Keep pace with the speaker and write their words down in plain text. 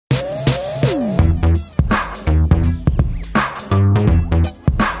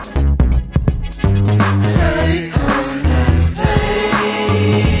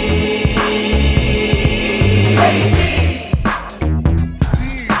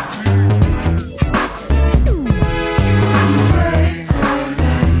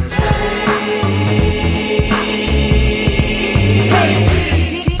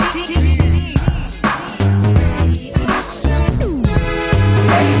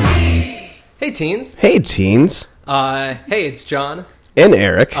Hey, teens. Hey, teens. Hey, it's John. And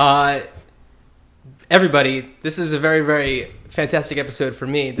Eric. Everybody, this is a very, very fantastic episode for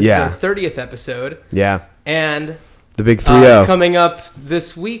me. This is our 30th episode. Yeah. And the big 3-0. Coming up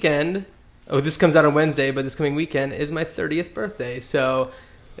this weekend, this comes out on Wednesday, but this coming weekend is my 30th birthday. So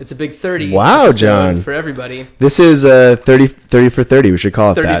it's a big 30 wow, John. For everybody. This is 30 for 30. We should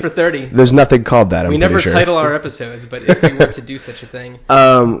call it 30 that. 30 for 30. There's nothing called that, We never title our episodes, but if we were to do such a thing.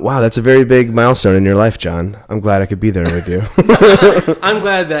 Wow, that's a very big milestone in your life, John. I'm glad I could be there with you. I'm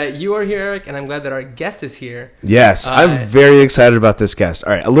glad that you are here, Eric, and I'm glad that our guest is here. Yes, I'm very excited about this guest.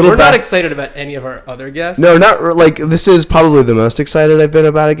 All right, We're not excited about any of our other guests. No, not like this is probably the most excited I've been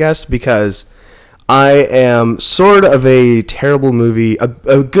about a guest because I am sort of a terrible movie, a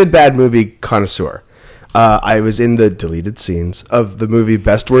good bad movie connoisseur. I was in the deleted scenes of the movie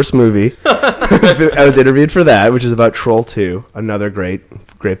Best Worst Movie. I was interviewed for that, which is about Troll 2, another great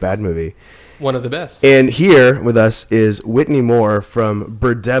bad movie. One of the best. And here with us is Whitney Moore from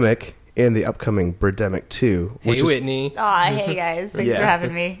Birdemic and the upcoming Birdemic 2. Hey, Whitney. Aw, hey guys. Thanks for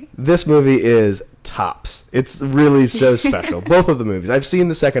having me. This movie is tops. It's really so special. Both of the movies. I've seen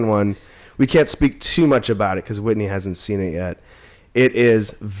the second one. We can't speak too much about it because Whitney hasn't seen it yet. It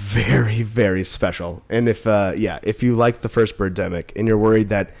is very, very special. And if you like the first Birdemic and you're worried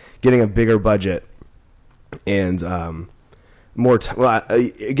that getting a bigger budget and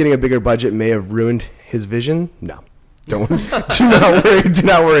getting a bigger budget may have ruined his vision, no, do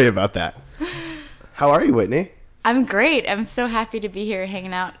not worry about that. How are you, Whitney? I'm great. I'm so happy to be here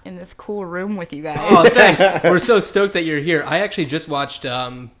hanging out in this cool room with you guys. Oh, thanks. We're so stoked that you're here. I actually just watched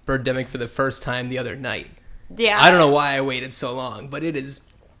Birdemic for the first time the other night. Yeah. I don't know why I waited so long, but it is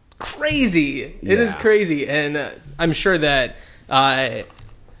crazy. It is crazy. And I'm sure that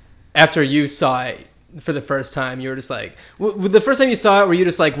after you saw it for the first time, you were just like, the first time you saw it, were you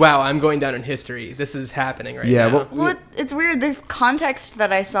just like, wow, I'm going down in history. This is happening right now. Well, it's weird. The context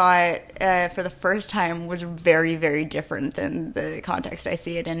that I saw it for the first time was very, very different than the context I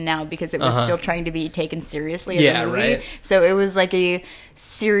see it in now because it was still trying to be taken seriously as a movie. Right. So it was like a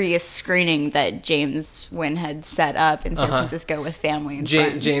serious screening that James Wynn had set up in San Francisco with family and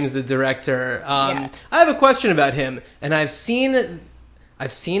friends. James, the director. I have a question about him, and I've seen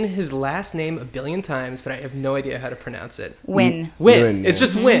his last name a billion times, but I have no idea how to pronounce it. Wynn. Wynn. It's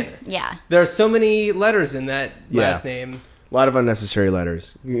just Wynn. Yeah. There are so many letters in that last name. A lot of unnecessary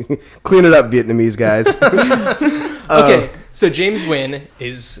letters. Clean it up, Vietnamese guys. Okay, so James Wynn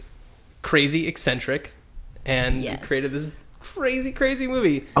is crazy eccentric and created this crazy, crazy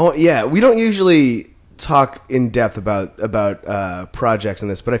movie. Oh, yeah. We don't usually talk in depth about projects in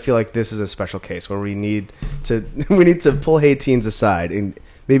this, but I feel like this is a special case where we need to pull Hey Teens aside and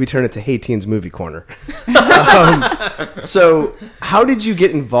maybe turn it to Hey Teens Movie Corner. So how did you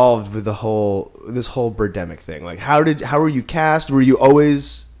get involved with this whole Birdemic thing? Like how were you cast? Were you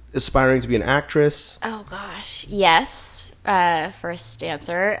always aspiring to be an actress? Oh gosh, yes. First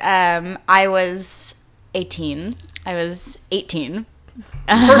answer. I was 18. I was 18.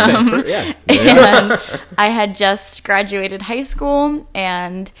 Perfect. And I had just graduated high school,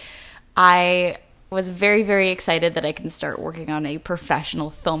 and I was very, very excited that I can start working on a professional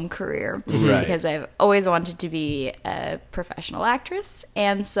film career because I've always wanted to be a professional actress,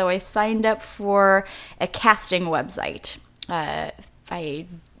 and so I signed up for a casting website. I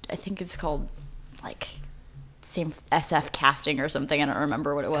think it's called like same SF casting or something. I don't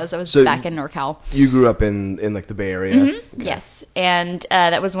remember what it was. I was back in NorCal. You grew up in like the Bay Area? Mm-hmm. Okay. Yes. And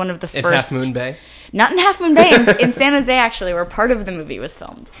that was one of the first... In Half Moon Bay? Not in Half Moon Bay. In San Jose, actually, where part of the movie was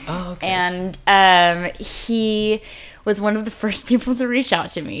filmed. Oh, okay. And he was one of the first people to reach out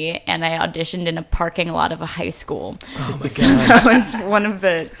to me, and I auditioned in a parking lot of a high school. Oh, my so God. that was one of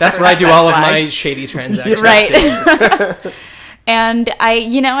the... That's where I do all of my shady transactions. Right. And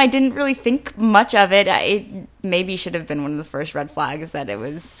I didn't really think much of it. It maybe should have been one of the first red flags that it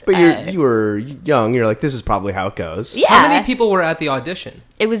was. But you were young. You're like, this is probably how it goes. Yeah. How many people were at the audition?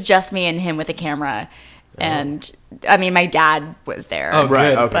 It was just me and him with a camera. And I mean, my dad was there. Oh,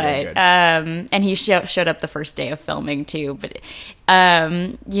 right. Good. Okay, But, good. and he showed up the first day of filming too. But,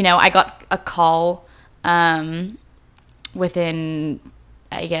 I got a call, within,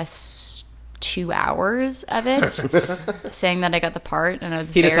 I guess, 2 hours of it, saying that I got the part, and I was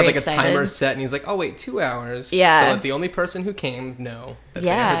He very just had like excited. a timer set, and he's like, "Oh wait, 2 hours." Yeah. So that the only person who came know that they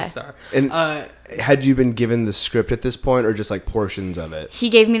had the star. And had you been given the script at this point, or just like portions of it? He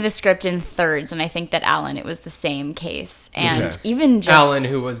gave me the script in thirds, and I think that Alan, it was the same case, and even just Alan,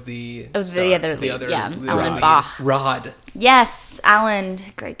 who was the the other lead, Alan Bach. Rod. Yes, Alan,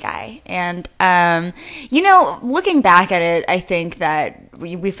 great guy. And, looking back at it, I think that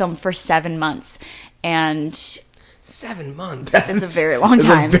we filmed for 7 months, and 7 months. It's a very long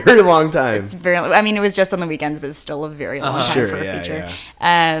time. It's a very long time. I mean, it was just on the weekends, but it's still a very long time for a feature.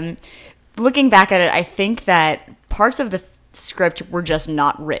 Yeah. Looking back at it, I think that parts of the script were just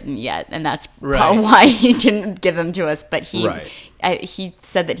not written yet, and that's why he didn't give them to us. But he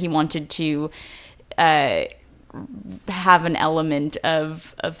said that he wanted to have an element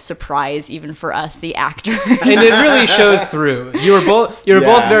of surprise even for us, the actors. And it really shows through. You were both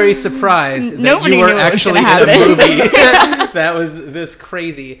very surprised that Nobody you were knew what was actually in gonna a movie that was this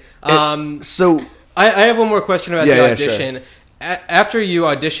crazy. So I have one more question about the audition. Sure. After you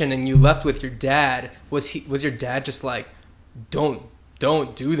auditioned and you left with your dad, was your dad just like, don't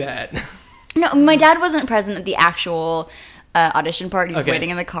do that? No, my dad wasn't present at the actual audition part. He was waiting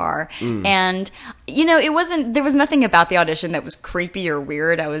in the car. And, there was nothing about the audition that was creepy or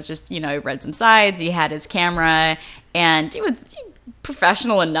weird. I was just, I read some sides. He had his camera, and it was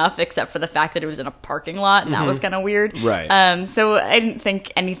professional enough, except for the fact that it was in a parking lot, and that was kind of weird. Right. So I didn't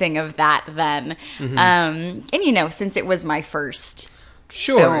think anything of that then. And, since it was my first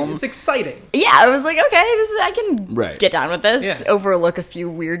film, it's exciting. Yeah, I was like, okay, I can get down with this. Yeah. Overlook a few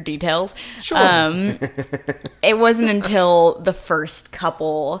weird details. Sure. It wasn't until the first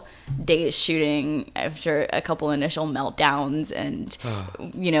couple days shooting, after a couple initial meltdowns and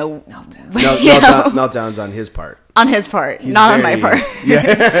meltdowns on his part. On his part, not on my part.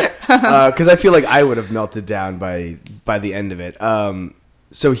 Yeah, because I feel like I would have melted down by the end of it.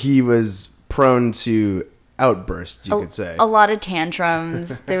 So he was prone to outbursts, you could say. A lot of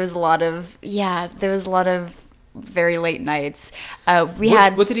tantrums. There was a lot of very late nights.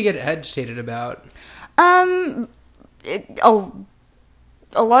 What did he get agitated about? A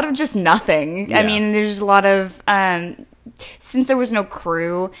lot of just nothing. Yeah. I mean, there's a lot of since there was no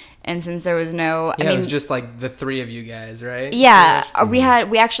crew and since there was no, it was just like the three of you guys, right? Yeah, we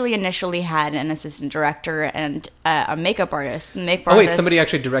actually initially had an assistant director and a makeup artist. Somebody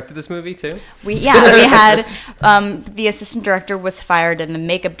actually directed this movie too? We had the assistant director was fired and the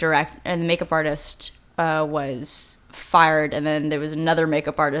makeup artist was fired, and then there was another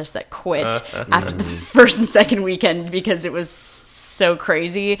makeup artist that quit after the first and second weekend because it was so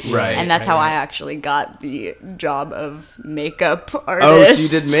crazy. Right. And that's how I actually got the job of makeup artist. Oh, so you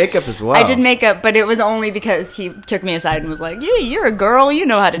did makeup as well. I did makeup, but it was only because he took me aside and was like, yeah, you're a girl, you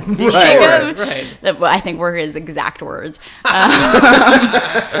know how to do makeup. Right. I think were his exact words.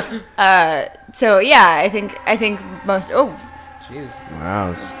 So yeah, I think most jeez.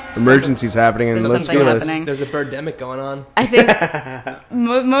 Wow. Emergencies happening in Los Feliz. There's a birdemic going on. I think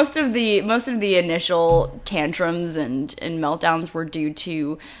most of the initial tantrums and meltdowns were due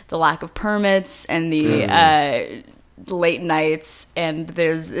to the lack of permits and the late nights, and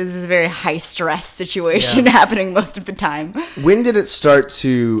this is a very high stress situation happening most of the time. When did it start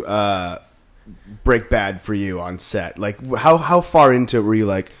to break bad for you on set? Like how far into it were you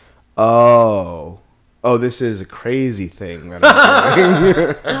like, oh, this is a crazy thing that I'm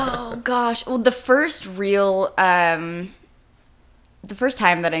doing? Oh gosh. Well, the first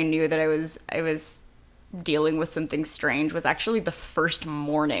time that I knew that I was dealing with something strange was actually the first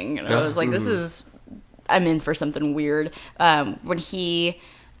morning, and I was like, I'm in for something weird. When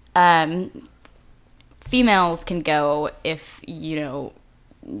females can go if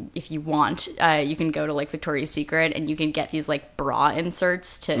you want, you can go to like Victoria's Secret and you can get these like bra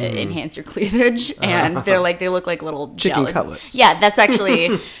inserts to enhance your cleavage, and they look like little chicken cutlets. Yeah, that's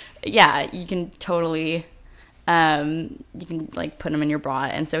actually you can totally you can like put them in your bra,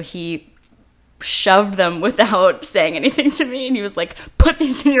 and so he shoved them without saying anything to me, and he was like, put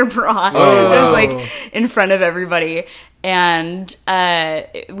these in your bra. It was like in front of everybody, and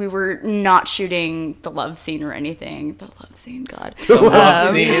we were not shooting the love scene or anything. The love scene, God. The love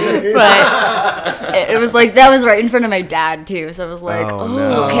scene. But it was like, that was right in front of my dad too, so I was like,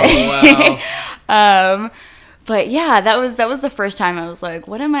 no. Okay. Wow. But yeah, that was the first time I was like,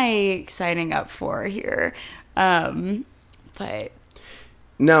 what am I signing up for here? But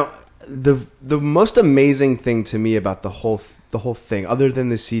now, the most amazing thing to me about the whole thing, other than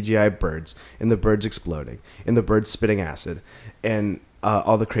the CGI birds and the birds exploding and the birds spitting acid and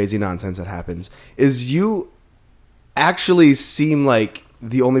all the crazy nonsense that happens, is you actually seem like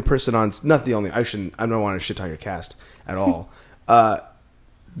the only person on, not the only, I don't want to shit talk your cast at all.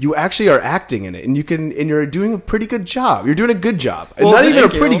 You actually are acting in it, and you're doing a pretty good job. You're doing a good job. Well, not even a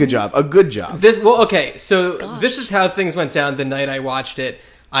pretty good job, a good job. This is how things went down the night I watched it.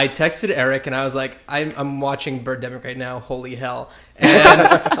 I texted Eric and I was like, I'm watching Birdemic right now. Holy hell.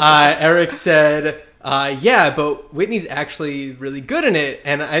 And Eric said, yeah, but Whitney's actually really good in it.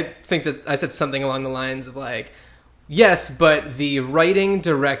 And I think that I said something along the lines of like, Yes, but the writing,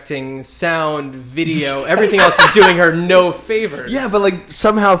 directing, sound, video, everything else is doing her no favors. Yeah, but like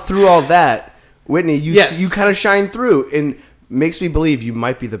somehow through all that, Whitney, you kind of shine through and makes me believe you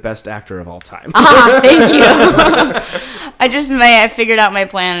might be the best actor of all time. Thank you. I figured out my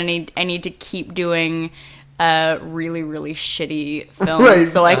plan. I need to keep doing really, really shitty films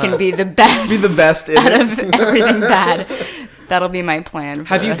so I can be the best. Be the best in out of everything bad. That'll be my plan.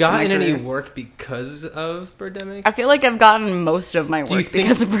 Have you gotten any work because of Birdemic? I feel like I've gotten most of my work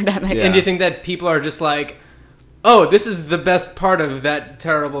because of Birdemic. And do you think that people are just like, oh, this is the best part of that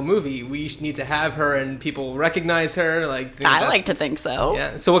terrible movie. We need to have her and people recognize her. I like to think so.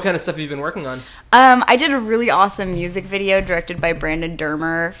 Yeah. So what kind of stuff have you been working on? I did a really awesome music video directed by Brandon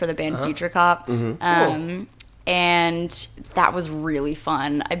Dermer for the band Future Cop. Mm-hmm. Cool. And that was really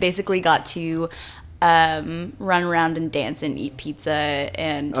fun. I basically got to run around and dance and eat pizza,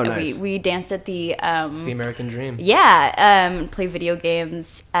 and nice. we danced at the It's the American dream. Yeah, play video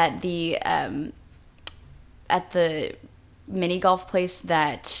games at the mini golf place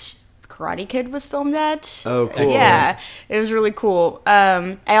that Karate Kid was filmed at. Oh, cool. Yeah, it was really cool.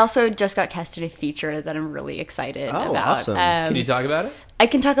 I also just got cast in a feature that I'm really excited about. Awesome. Can you talk about it? I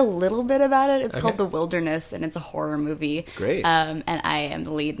can talk a little bit about it. It's called The Wilderness, and it's a horror movie. Great. And I am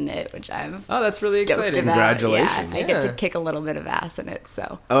the lead in it, which I'm that's really exciting. Congratulations. Yeah, I get to kick a little bit of ass in it,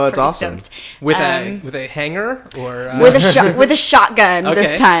 so that's awesome. Stoked. With a hanger or with a shotgun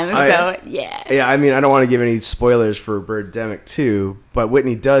this time. Yeah. Yeah, I mean, I don't want to give any spoilers for Birdemic 2, but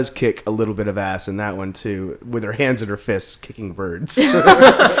Whitney does kick a little bit of ass in that one too, with her hands in her fists kicking birds.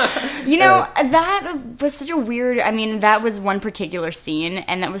 That was such a weird. I mean, that was one particular scene,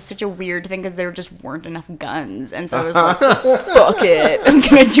 and that was such a weird thing because there just weren't enough guns, and so I was like, "Fuck it, I'm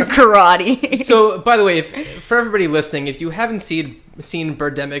gonna do karate." So, by the way, for everybody listening, if you haven't seen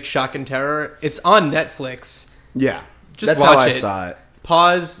Birdemic: Shock and Terror, it's on Netflix. Yeah, just that's watch how I it. saw it.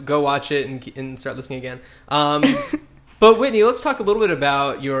 Pause, go watch it, and start listening again. But Whitney, let's talk a little bit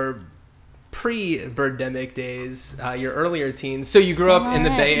about your pre-Birdemic days, your earlier teens. So you grew up in the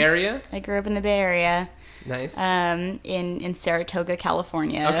Bay Area? I grew up in the Bay Area. Nice. In Saratoga,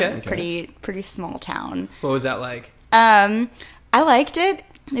 California. Okay. Pretty small town. What was that like? I liked it.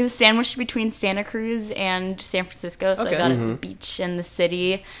 It was sandwiched between Santa Cruz and San Francisco, so I got the beach and the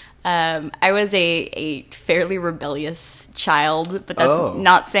city. I was a fairly rebellious child, but that's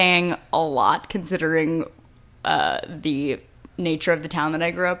not saying a lot considering the nature of the town that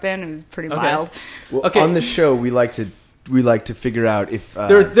I grew up in. It was pretty wild. Well, on the show, we like to figure out if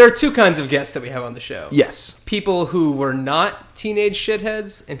there are two kinds of guests that we have on the show. Yes, people who were not teenage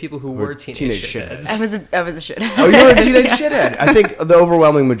shitheads and people who were teenage shitheads. I was a shithead. Oh, you were a teenage shithead. I think the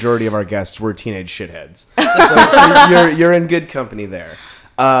overwhelming majority of our guests were teenage shitheads. So you're in good company there.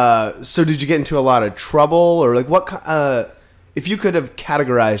 So did you get into a lot of trouble, or like what? If you could have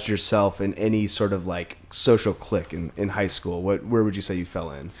categorized yourself in any sort of like social clique in high school, where would you say you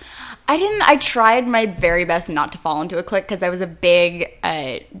fell in? I didn't. I tried my very best not to fall into a clique because I was a big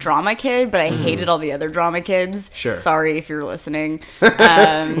drama kid, but I hated all the other drama kids. Sure. Sorry if you're listening.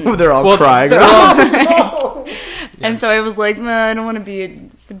 They're all crying. And so I was like, I don't want to be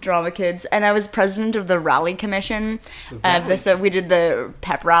a drama kids. And I was president of the rally commission. So we did the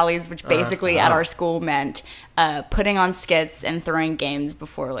pep rallies, which basically at our school meant putting on skits and throwing games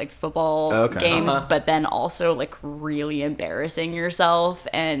before like football games, but then also like really embarrassing yourself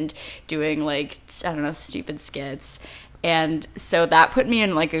and doing like, I don't know, stupid skits. And so that put me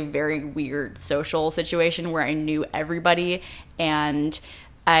in like a very weird social situation where I knew everybody, and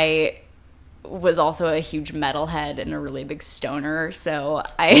I was also a huge metalhead and a really big stoner, so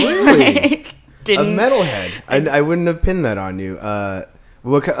I really? didn't... A metalhead? I wouldn't have pinned that on you. Are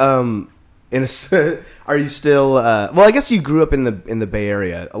you still... well, I guess you grew up in the Bay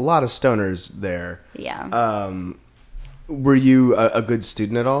Area. A lot of stoners there. Yeah. Were you a good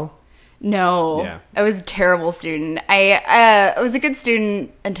student at all? No. Yeah. I was a terrible student. I was a good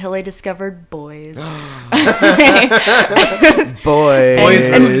student until I discovered boys. Boys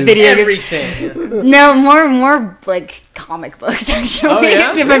and video everything. No, more like comic books, actually. Oh,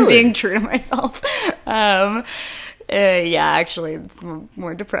 yeah? If I'm being true to myself. Yeah, actually, it's a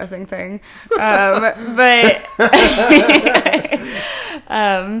more depressing thing. But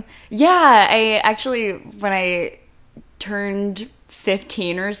yeah, I actually, when I turned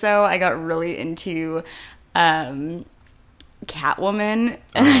 15 or so, I got really into Catwoman, and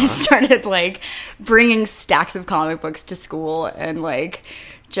I started like bringing stacks of comic books to school, and like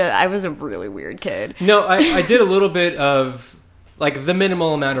I was a really weird kid. No, I did a little bit of like the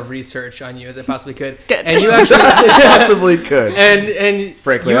minimal amount of research on you as I possibly could. Good. And you actually possibly could. And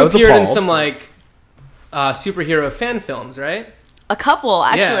frankly, you I was appeared in appalled. some like superhero fan films, right? A couple,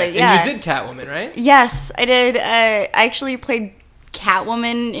 actually. Yeah. And you did Catwoman, right? Yes, I did. I actually played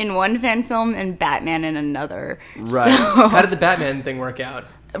Catwoman in one fan film and Batman in another. Right. So, How did the Batman thing work out?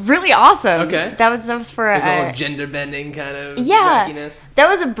 really awesome. Okay. That was for It's all gender bending kind of yeah. wackiness. That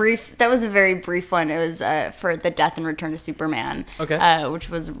was a very brief one. It was for the Death and Return of Superman. Okay. Which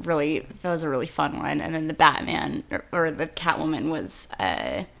was a really fun one. And then the Batman or the Catwoman was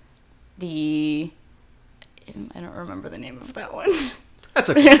the I don't remember the name of that one. That's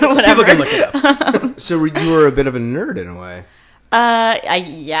okay. People can look it up. So you were a bit of a nerd in a way.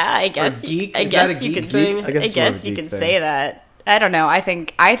 I guess. Or geek? I Is that guess a you geek could. thing? I guess it's more of guess a you geek could thing. say that. I don't know. I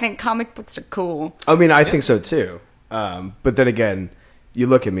think comic books are cool. I mean, I think so too. But then again, you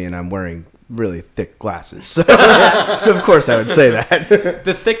look at me and I'm wearing really thick glasses, so of course I would say that.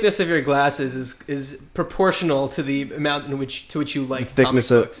 The thickness of your glasses is proportional to the amount to which you like Thickness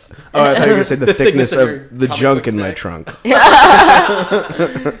comic of books. Oh, I thought you were going to say the The thickness thickness of your of the comic junk book in my stack. trunk.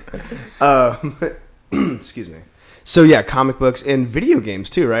 Excuse me. So yeah, comic books and video games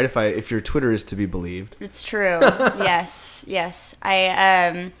too, right? If your Twitter is to be believed. It's true. Yes.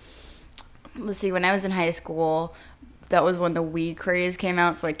 I let's see. When I was in high school, that was when the Wii craze came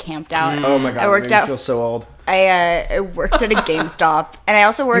out, so I camped out. Oh my god, I worked out. feel so old. I worked at a GameStop, and I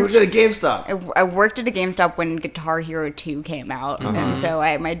also You worked. worked at a GameStop. I worked at a GameStop when Guitar Hero 2 came out, and so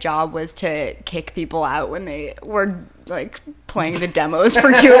my job was to kick people out when they were like playing the demos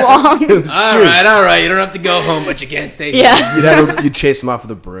for too long. All right. You don't have to go home, but you can't stay here. Yeah. You'd chase them off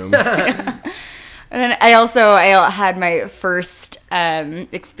with a broom. And then I had my first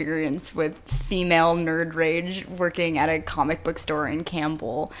experience with female nerd rage working at a comic book store in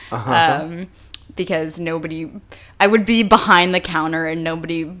Campbell. Because I would be behind the counter and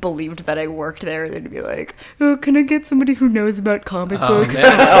nobody believed that I worked there. They'd be like, "Oh, can I get somebody who knows about comic books?"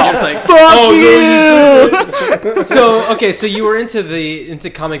 Man. You're just like, Fuck you! No, so you were into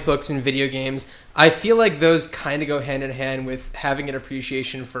comic books and video games. I feel like those kind of go hand in hand with having an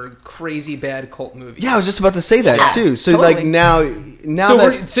appreciation for crazy bad cult movies. Yeah, I was just about to say that too. So totally. like now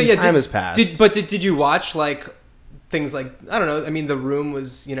time has passed. Did you watch like things like, I don't know, I mean The Room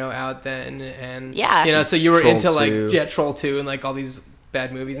was, out then, and so you were Troll into 2. like Troll 2 and like all these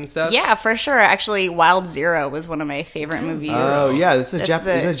bad movies and stuff. Yeah, for sure. Actually, Wild Zero was one of my favorite movies. Oh yeah, is it a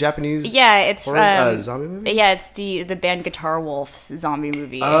the- Japanese? Yeah, it's horror, zombie movie. Yeah, it's the band Guitar Wolf's zombie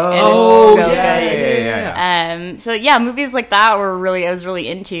movie. Oh, and it's so yeah. good. So yeah, movies like that I was really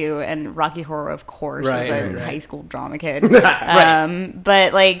into, and Rocky Horror, of course, as a high school drama kid.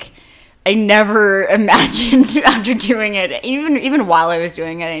 But like, I never imagined after doing it, even while I was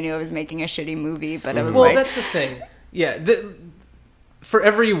doing it, I knew I was making a shitty movie. But it was that's the thing. Yeah, for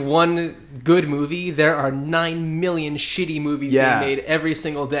every one good movie, there are 9 million shitty movies being made every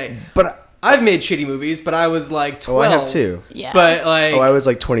single day. But I've made shitty movies, but I was like 12. Oh, I have too. Yeah. But like, I was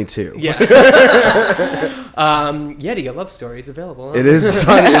like 22. Yeah. Yeti, a Love Story is available. Huh? It is. It's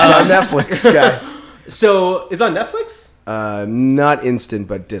on Netflix, guys. So it's on Netflix? Not instant,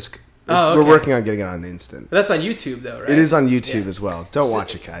 but disc. Oh, okay. We're working on getting it on instant. But that's on YouTube though, right? It is on YouTube as well. Don't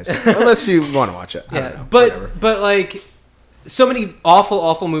watch it, guys. Unless you want to watch it. I don't know. But like, so many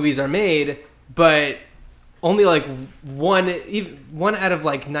awful movies are made, but only like one out of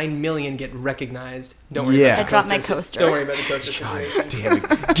like 9 million get recognized. Don't worry about I the dropped my coaster. coaster. Don't worry about the coaster situation. Damn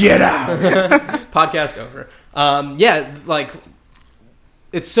it. Get out. Podcast over. Like,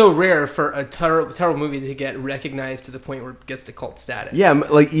 it's so rare for a terrible movie to get recognized to the point where it gets to cult status. Yeah,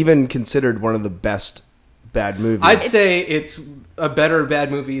 like even considered one of the best bad movies. I'd say it's a better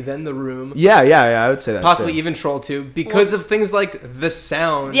bad movie than The Room. Yeah, I would say that. Possibly too. even Troll 2 because of things like the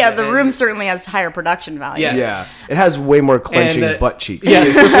sound. Yeah, The and- Room certainly has higher production value. Yes. Yeah, it has way more clenching And, butt cheeks.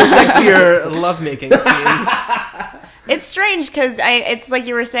 Yes, sexier lovemaking scenes. It's strange because it's like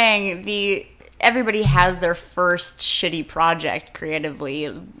you were saying, everybody has their first shitty project creatively,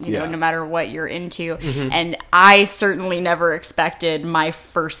 no matter what you're into. And I certainly never expected my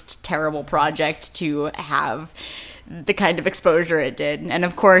first terrible project to have the kind of exposure it did. And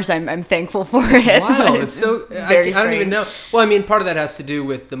of course, I'm thankful for it. Wow, but it's so... I don't even know. Well, I mean, part of that has to do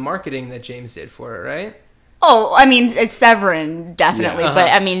with the marketing that James did for it, right? Oh, I mean, it's Severin, definitely. Yeah.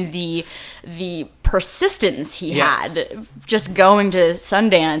 But, I mean, the persistence he Yes. had, just going to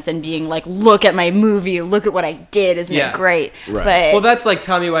Sundance and being like, look at my movie, look at what I did, isn't it great? Right. But, Well, that's like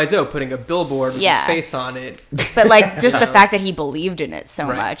Tommy Wiseau putting a billboard with his face on it. but like, just the fact that he believed in it so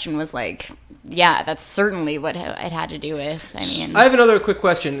Right. much and was like, yeah, that's certainly what it had to do with. I mean, I have another quick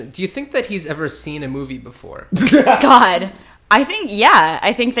question. Do you think that he's ever seen a movie before? God, I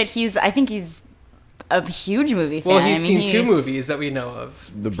think that he's a huge movie fan. Well, he's seen two movies that we know of.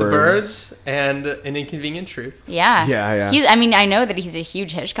 The Birds and An Inconvenient Truth. Yeah. Yeah. I know that he's a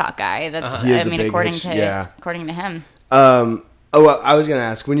huge Hitchcock guy. That's according to him. Well, I was gonna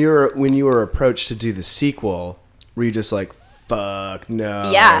ask, when you were approached to do the sequel, were you just like, fuck no?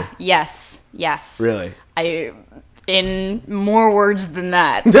 Yeah. Yes. Really? In more words than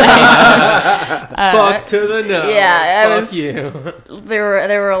that. Fuck to the no. Yeah, Fuck you. There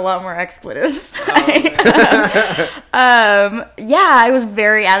were a lot more expletives. I was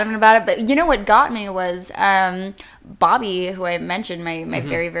very adamant about it. But you know what got me was Bobby, who I mentioned, my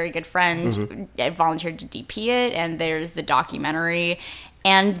very, very good friend, volunteered to DP it, and there's the documentary.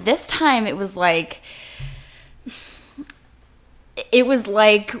 And this time it was like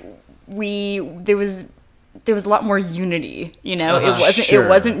there was a lot more unity, you know. It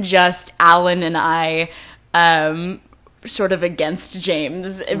wasn't just Alan and I sort of against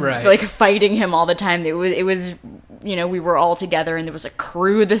James, right, like fighting him all the time. It was you know, we were all together, and there was a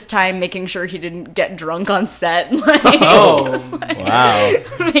crew this time making sure he didn't get drunk on set. Wow.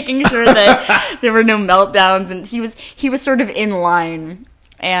 Making sure that there were no meltdowns, and he was sort of in line.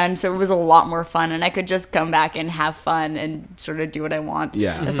 And so it was a lot more fun, and I could just come back and have fun and sort of do what I want.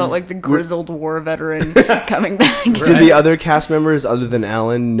 Yeah. I felt like the grizzled war veteran coming back. Right. Did the other cast members, other than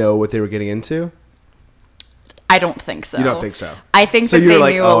Alan, know what they were getting into? I don't think so. You don't think so? I think so that you're they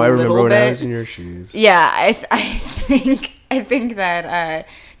like, knew oh, a I remember little when bit. I was in your shoes. Yeah, I think that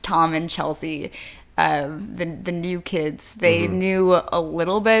Tom and Chelsea, the new kids, they knew a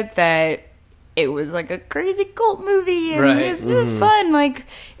little bit that it was like a crazy cult movie, and right. it was fun. Like,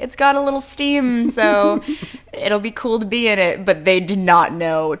 it's got a little steam, so it'll be cool to be in it. But they did not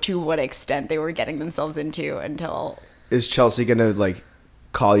know to what extent they were getting themselves into until. Is Chelsea gonna like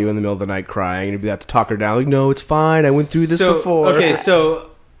call you in the middle of the night crying and you have to talk her down? Like, no, it's fine. I went through this before. Okay,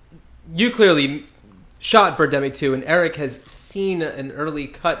 so you clearly shot Birdemic 2, and Eric has seen an early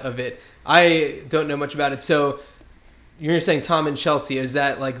cut of it. I don't know much about it, so. You're saying Tom and Chelsea, is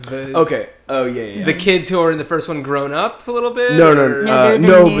that like the... Okay. Oh, yeah. The kids who are in the first one grown up a little bit? No.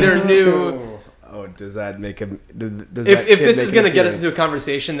 They're new. Oh, does that make him... If this is going to get us into a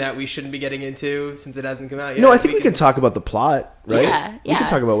conversation that we shouldn't be getting into since it hasn't come out yet... No, I think we can talk about the plot, right? Yeah. We can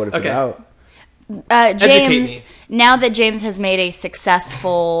talk about what it's about. James, now that James has made a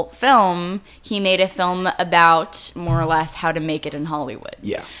successful film, he made a film about more or less how to make it in Hollywood.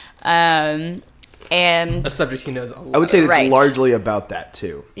 Yeah. And a subject he knows a lot. I would say it's right. largely about that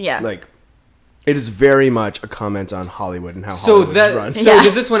too. Yeah. Like, it is very much a comment on Hollywood and how Hollywood's run. So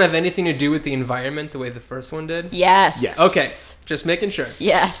does this one have anything to do with the environment the way the first one did? Yes. Okay. Just making sure.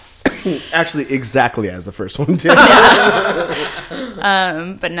 Yes. Actually, exactly as the first one did.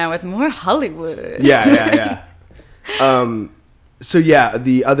 But now with more Hollywood. Yeah. So yeah,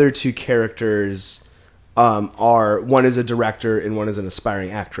 the other two characters are, one is a director and one is an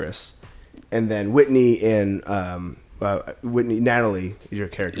aspiring actress. And then Whitney and Natalie is your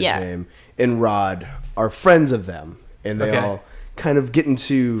character's name, and Rod are friends of them, and they all kind of get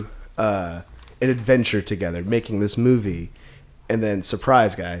into an adventure together, making this movie, and then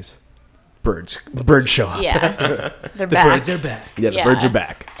surprise, guys, birds show up. Yeah, they're the back. birds are back. Yeah, the birds are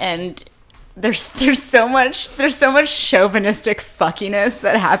back, and there's so much chauvinistic fuckiness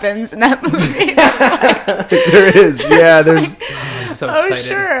that happens in that movie. There is, yeah. There's. I'm so excited.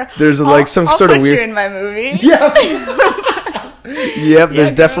 Sure. There's I'll sort of put weird. you in my movie. Yeah. Yep.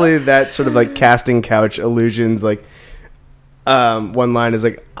 There's definitely that sort of like casting couch illusions. Like, one line is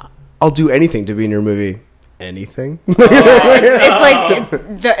like, "I'll do anything to be in your movie." Anything. It's like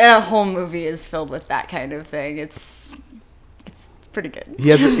the whole movie is filled with that kind of thing. It's pretty good. He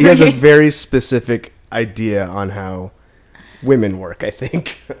has a very specific idea on how women work, I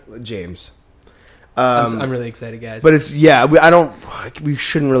think. James. I'm really excited, guys. But it's, we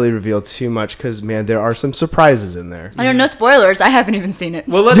shouldn't really reveal too much because, man, there are some surprises in there. I don't know, spoilers. I haven't even seen it.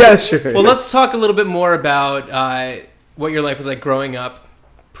 Well, let's talk a little bit more about what your life was like growing up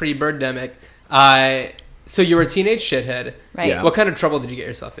pre-Birdemic. So you were a teenage shithead. Right. Yeah. What kind of trouble did you get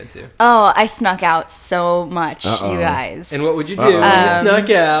yourself into? Oh, I snuck out so much, you guys. And what would you do when you snuck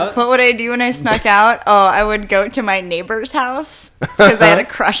out? What would I do when I snuck out? Oh, I would go to my neighbor's house because I had a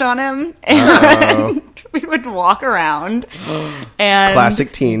crush on him. And we would walk around and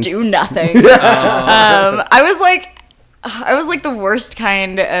classic teens. do nothing. I was like the worst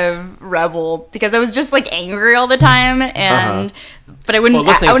kind of rebel because I was just like angry all the time, and but I wouldn't.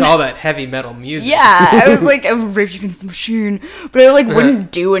 Well, listening to all that heavy metal music. Yeah, I was like a Rage Against the Machine, but I like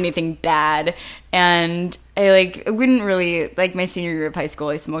wouldn't do anything bad, and I wouldn't really like my senior year of high school.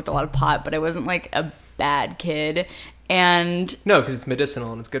 I smoked a lot of pot, but I wasn't like a bad kid. And No, because it's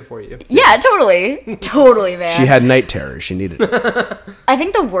medicinal and it's good for you. yeah, totally, man. She had night terrors. She needed it. I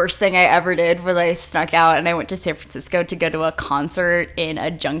think the worst thing I ever did was I snuck out and I went to San Francisco to go to a concert in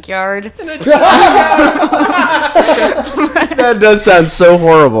a junkyard. That does sound so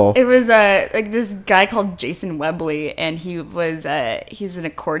horrible. It was like this guy called Jason Webley, and he's an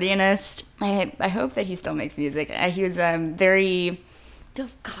accordionist. I hope that he still makes music. He was very. Oh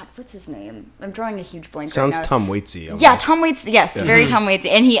God, what's his name? I'm drawing a huge blank. Sounds right now. Tom Waitsy. Yeah, Tom Waits. Yes, very Tom Waits.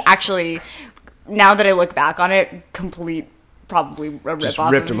 And he actually, now that I look back on it, probably a Just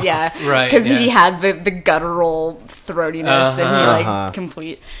rip-off. ripped him off. Yeah, Right, because yeah. he had the guttural throatiness and he like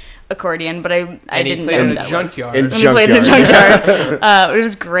complete accordion. But I And didn't he played know in who a that junkyard. In was. And he played in a junkyard. junkyard. It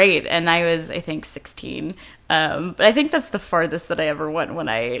was great, and I was, I think, 16. But I think that's the farthest that I ever went when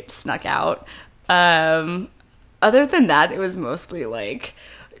I snuck out. Other than that, it was mostly like,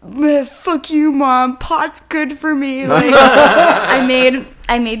 fuck you, mom, pot's good for me. Like, I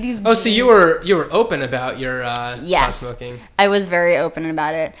made these. Oh, so you were open about your Yes, pot smoking. I was very open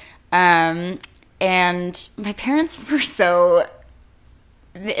about it. And my parents were so.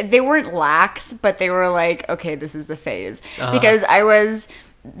 They weren't lax, but they were like, okay, this is a phase. Because I was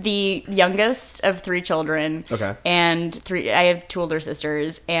the youngest of 3 children. Okay. And I have 2 older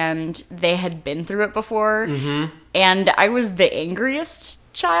sisters, and they had been through it before. Mm-hmm. And I was the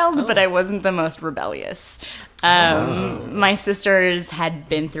angriest child, but I wasn't the most rebellious. My sisters had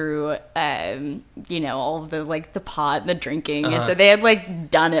been through, all of the, like, the pot and the drinking. And so they had,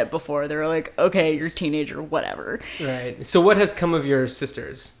 like, done it before. They were like, okay, you're a teenager, whatever. Right. So what has come of your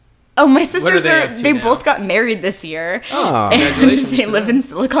sisters? Oh, my sisters they up to they now? both got married this year. Oh, And congratulations they to live them. in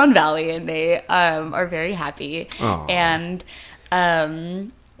Silicon Valley, and they are very happy. Aw. And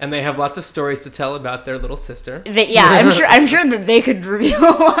And they have lots of stories to tell about their little sister. I'm sure that they could reveal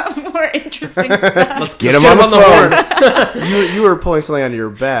a lot more interesting stuff. Let's Get let's him get on the phone. You were pulling something out of your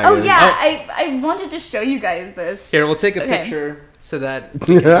bag. Oh yeah, I wanted to show you guys this. Here, we'll take a Okay. picture so that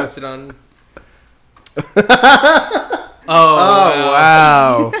you can post it on. Oh,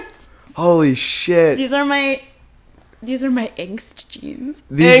 Wow. Holy shit. These are my angst jeans.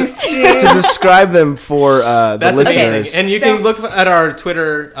 These, to describe them for the That's listeners. amazing. And you So- can look at our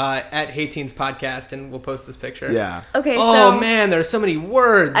Twitter at Hey Teens Podcast, and we'll post this picture. Yeah. Okay, Oh so man, there are so many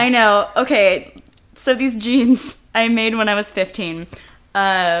words. I know. Okay, so these jeans I made when I was 15,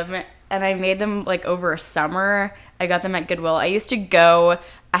 and I made them like over a summer. I got them at Goodwill. I used to go.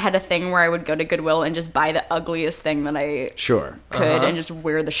 I had a thing where I would go to Goodwill and just buy the ugliest thing that I Sure. could and just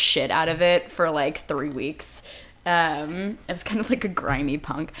wear the shit out of it for like 3 weeks. It was kind of like a grimy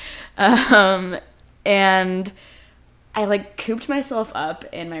punk. And I like cooped myself up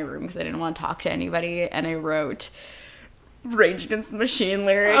in my room because I didn't want to talk to anybody, and I wrote Rage Against the Machine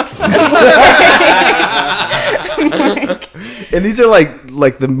lyrics. And these are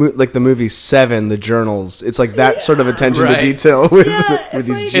like the movie Seven, the journals. It's like that sort of attention Right. to detail with Yeah, with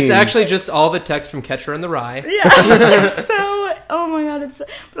these like- jeans. It's actually just all the text from Catcher in the Rye. Yeah, it's so. Oh my god, it's so,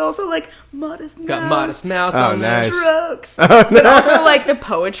 but also like modest mouse, Got Modest Mouse Oh, on there. nice. strokes, but also like the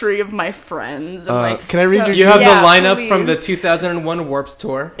poetry of my friends. And like, can I read your- You have Yeah, the lineup please. from the 2001 Warped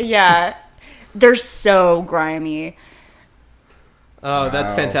Tour. Yeah, they're so grimy. Oh, that's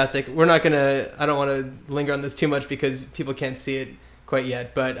Wow. fantastic. We're not gonna. I don't want to linger on this too much because people can't see it quite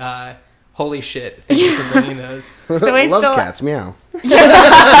yet. But holy shit! Thank you for bringing those. So I Love still. cats, meow.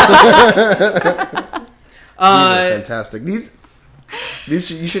 Fantastic. These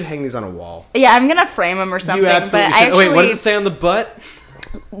you should hang these on a wall. Yeah, I'm gonna frame them or something. You absolutely but should. I actually, Wait, what does it say on the butt?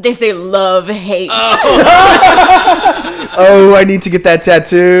 They say love, hate. Oh, I need to get that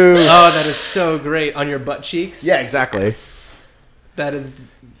tattoo. Oh, that is so great on your butt cheeks. Yeah, exactly. That is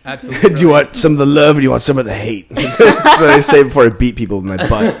absolutely. Do you want some of the love or do you want some of the hate? That's what I say before I beat people with my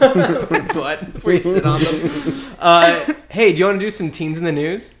butt. butt before you sit on them? Hey, do you want to do some teens in the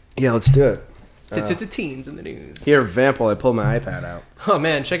news? Yeah, let's do it. Teens in the news. Here, Vamp, while I pull my iPad out. Oh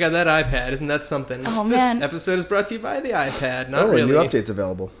man, check out that iPad! Isn't that something? Oh, This man. episode is brought to you by the iPad. Not really. New updates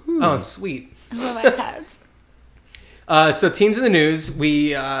available. Oh, sweet. I love iPads. So teens in the news,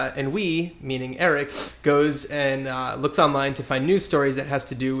 we meaning Eric, goes and looks online to find news stories that has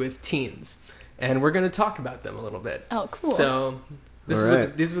to do with teens, and we're going to talk about them a little bit. Oh, cool. So this All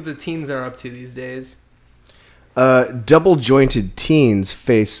right. this is what the teens are up to these days. Double-jointed teens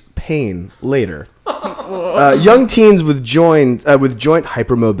face pain later. Young teens with joint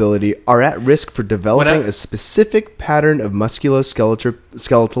hypermobility are at risk for developing a specific pattern of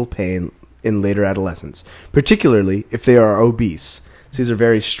musculoskeletal pain in later adolescence, particularly if they are obese. So these are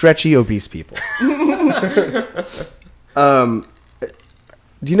very stretchy, obese people.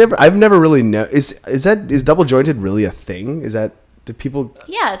 I've never really know. Is double jointed really a thing? Is that, do people?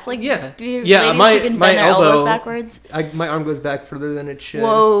 Yeah, it's like Yeah. ladies Yeah, my- who can my bend their elbow- elbows backwards. My arm goes back further than it should.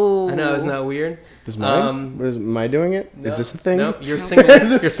 Whoa. I know, isn't that weird? Does mine? Am I doing it? Is this a thing? No, you're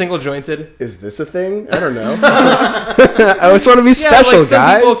single jointed. Is this a thing? I don't know. I always want to be special, like some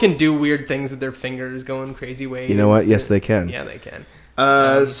guys. people can do weird things with their fingers, going crazy ways. You know what? Yes, they can. Yeah, they can.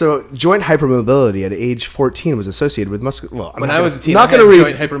 So joint hypermobility at age 14 was associated with muscular. Well, When I was a teen, not I had going to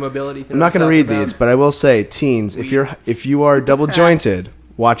joint read. hypermobility. I'm not going to read these, but I will say, teens, if you are double jointed,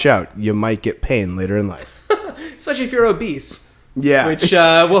 watch out. You might get pain later in life. Especially if you're obese. Yeah, Which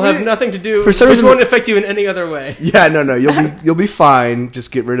will have nothing to do. For some which reason- won't affect you in any other way. Yeah, no, you'll be fine.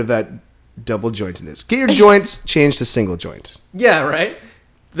 Just get rid of that double jointedness. Get your joints changed to single joint. Yeah, right.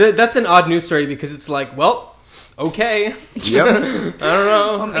 That's an odd news story because it's like, well, okay. Yep. I don't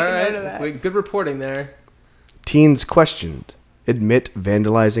know. I'll make All a right, note of that. Wait, good reporting there. Teens questioned. Admit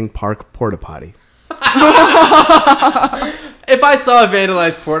vandalizing park porta potty. If I saw a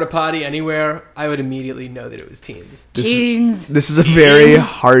vandalized porta potty anywhere, I would immediately know that it was teens. Teens. This is a very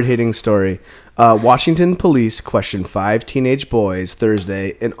hard-hitting story. Washington police questioned 5 teenage boys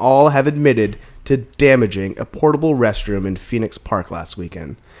Thursday, and all have admitted to damaging a portable restroom in Phoenix Park last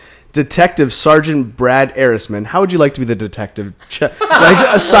weekend. Detective Sergeant Brad Arisman, how would you like to be the detective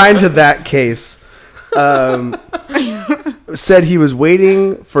assigned to that case? Said he was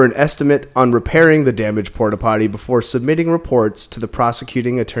waiting for an estimate on repairing the damaged porta potty before submitting reports to the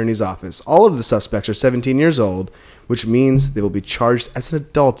prosecuting attorney's office. All of the suspects are 17 years old, which means they will be charged as an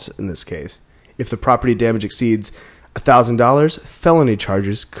adult in this case. If the property damage exceeds $1,000, felony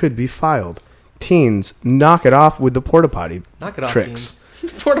charges could be filed. Teens, knock it off with the porta potty Knock it off, tricks.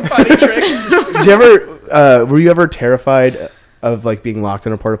 teens. Porta potty tricks. Did you ever? Were you ever terrified of like being locked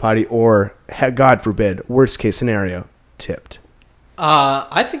in a porta potty, or God forbid, worst case scenario, tipped?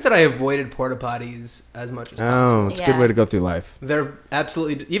 I think that I avoided porta potties as much as possible. Oh, it's a good way to go through life. They're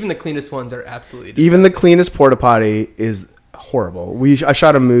absolutely, even the cleanest ones are absolutely Even the cleanest porta potty is horrible. I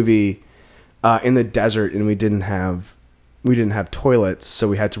shot a movie in the desert, and we didn't have toilets, so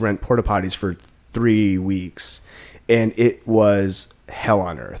we had to rent porta potties for 3 weeks, and it was hell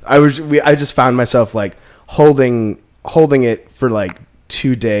on earth. I just found myself like holding it for like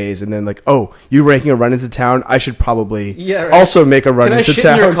 2 days, and then like, oh, you're making a run into town, I should probably also make a run Can into I shit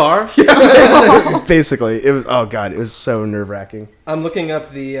town. in your car? Basically, it was, oh god, it was so nerve-wracking. I'm looking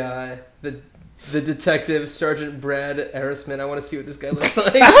up the detective, Sergeant Brad Arisman. I want to see what this guy looks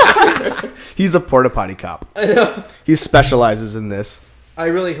like. He's a porta potty cop. I know. He specializes in this. I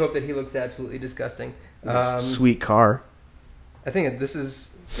really hope that he looks absolutely disgusting. Sweet car. I think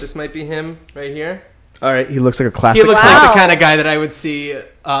this might be him right here. All right, he looks like a classic. He looks like the kind of guy that I would see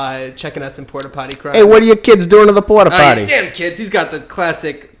checking out some porta potty crimes. Hey, what are you kids doing to the porta potty? Damn kids, he's got the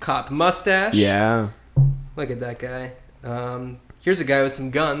classic cop mustache. Yeah. Look at that guy. Here's a guy with some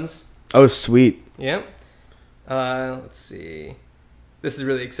guns. Oh, sweet. Yep. Let's see. This is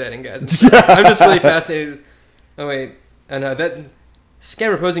really exciting, guys. I'm just really fascinated. Oh wait, no, that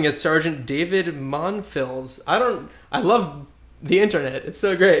scammer posing as Sergeant David Monfils. I love the internet. It's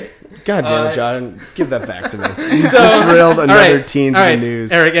so great. God damn it, John. Give that back to me. He's disrailed another teens in the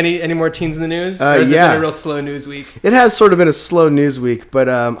news. Eric, any more teens in the news? Or has it been a real slow news week? It has sort of been a slow news week, but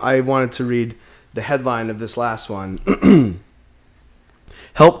I wanted to read the headline of this last one.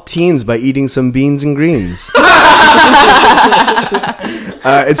 Help teens by eating some beans and greens.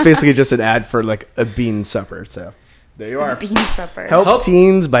 It's basically just an ad for like a bean supper. So there you are. Bean supper. Help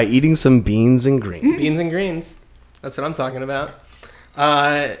teens by eating some beans and greens. Beans and greens. That's what I'm talking about.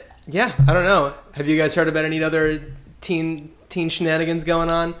 Yeah, I don't know. Have you guys heard about any other teen shenanigans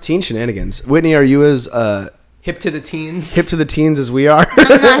going on? Teen shenanigans. Whitney, are you as hip to the teens? Hip to the teens as we are?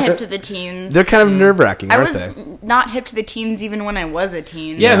 I'm not hip to the teens. They're kind of nerve-wracking, I aren't was they? not hip to the teens even when I was a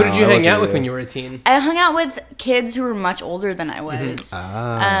teen. Yeah, who did you I hang wasn't out with either. when you were a teen? I hung out with kids who were much older than I was.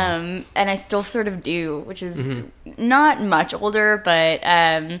 Ah. And I still sort of do, which is not much older, but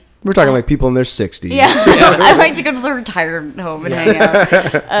We're talking like people in their 60s. yeah. I like to go to the retirement home and hang out.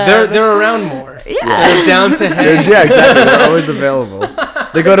 They're around more. Yeah. They're down to hang. Yeah, exactly. They're always available.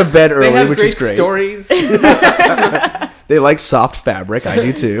 They go to bed early, They have which great is great. stories. They like soft fabric. I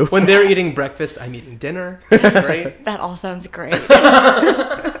do too. When they're eating breakfast, I'm eating dinner. It's great. That all sounds great.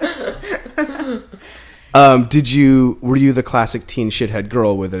 Were you the classic teen shithead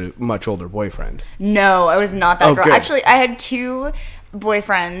girl with a much older boyfriend? No, I was not that Oh, girl. good. Actually, I had 2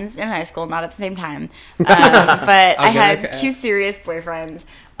 boyfriends in high school, not at the same time. But I had 2 serious boyfriends.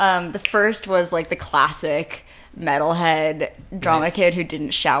 The first was like the classic metalhead drama Nice. kid who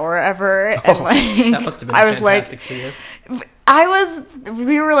didn't shower ever. And like, That must have been I was fantastic like, for you.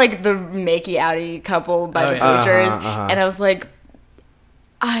 we were like the makey outy couple by the bleachers, and I was like,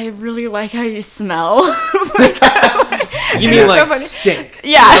 I really like how you smell. You mean like so stink?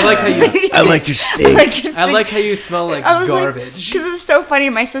 Yeah. I like how you stink. I like your stink. I like how you smell like garbage. Because it was so funny.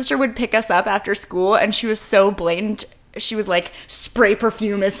 My sister would pick us up after school, and she was so blatant. She would like spray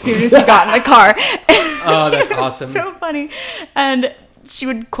perfume as soon as you got in the car. Oh, that's awesome. So funny. And she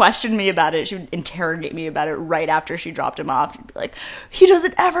would question me about it. She would interrogate me about it right after she dropped him off. She'd be like, he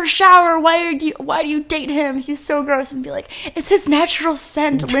doesn't ever shower. Why do you date him? He's so gross. And be like, it's his natural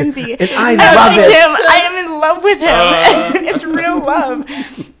scent, Lindsay. And I love it. I am in love with him. It's real love.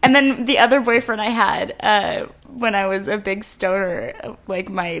 And then the other boyfriend I had, when I was a big stoner, like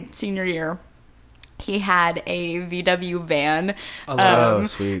my senior year, he had a VW van. Oh,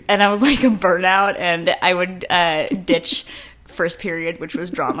 sweet. And I was like a burnout, and I would ditch first period, which was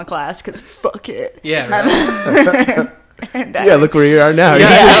drama class, because fuck it. Yeah, right. Yeah, look where you are now. Yeah,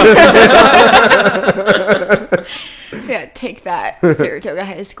 take that, Saratoga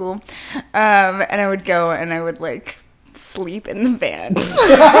High School. And I would go and I would like sleep in the van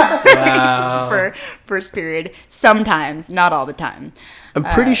for first period. Sometimes, not all the time. I'm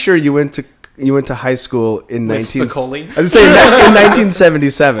pretty sure you went to high school in Spicoli? I was saying that in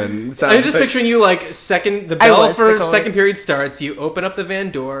 1977. I'm just picturing you like the bell for Spicoli. Second period starts. You open up the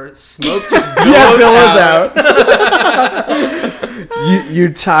van door, smoke just billows out. you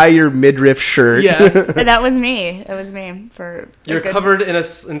tie your midriff shirt. Yeah, and that was me. You're covered in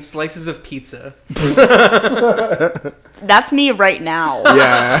slices of pizza. That's me right now.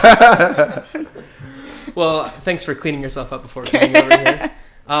 Yeah. Well, thanks for cleaning yourself up before coming over here.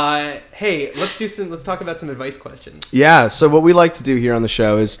 Hey, let's talk about some advice questions. Yeah, so what we like to do here on the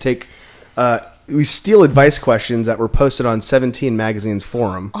show is we steal advice questions that were posted on 17 Magazine's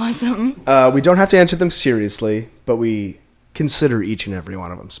forum. Awesome. We don't have to answer them seriously, but we consider each and every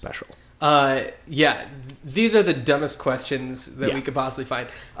one of them special. Yeah, these are the dumbest questions that we could possibly find.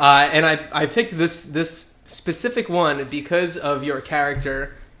 And I picked this specific one because of your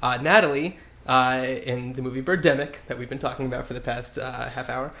character, Natalie, in the movie Birdemic that we've been talking about for the past half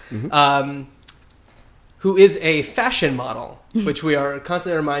hour, who is a fashion model, which we are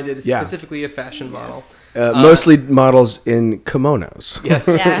constantly reminded is specifically a fashion model. Mostly models in kimonos. Yes.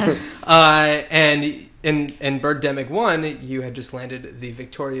 Yes. And in Birdemic 1, you had just landed the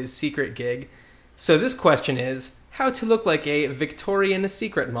Victoria's Secret gig. So this question is, how to look like a Victorian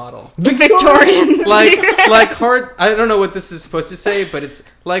Secret model. Victorian Secret. Like hard, I don't know what this is supposed to say, but it's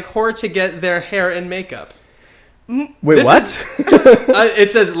like hard to get their hair and makeup. Wait, what?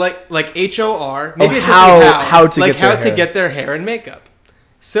 It says like HOR. Maybe it's how to get their hair and makeup.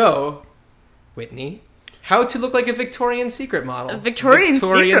 So, Whitney, how to look like a Victorian Secret model. A Victorian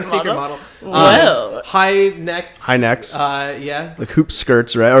Secret model? Whoa. High necks. Yeah. Like hoop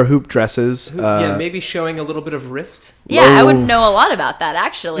skirts, right? Or hoop dresses. Yeah, maybe showing a little bit of wrist. Yeah, I would know a lot about that,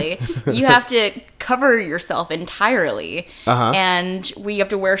 actually. You have to cover yourself entirely. And you have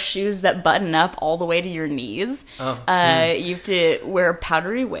to wear shoes that button up all the way to your knees. You have to wear a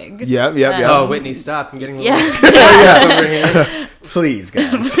powdery wig. Yeah. Oh, Whitney, stop. I'm getting a little over here. Please,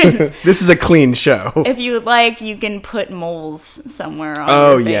 guys. This is a clean show. If you would like, you can put moles somewhere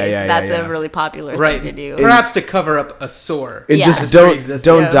on your face. That's a really popular thing to do. Perhaps to cover up a sore. And just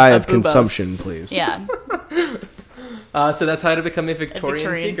don't die of consumption, please. Yeah. So that's how to become a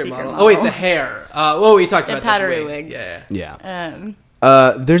Victorian Secret model. Oh, wait, the hair. We talked about the powdery wig. Yeah.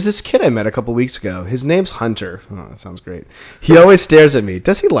 There's this kid I met a couple weeks ago. His name's Hunter. Oh, that sounds great. He always stares at me.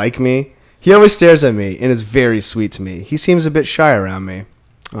 Does he like me? He always stares at me and is very sweet to me. He seems a bit shy around me.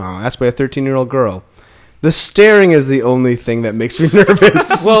 Oh, asked by a 13-year-old girl. The staring is the only thing that makes me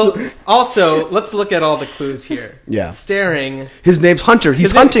nervous. Well, also, let's look at all the clues here. Yeah. Staring. His name's Hunter.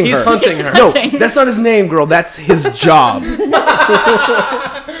 He's hunting her. He's hunting her. No, that's not his name, girl. That's his job.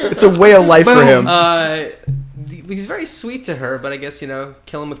 It's a way of life for him. He's very sweet to her, but I guess,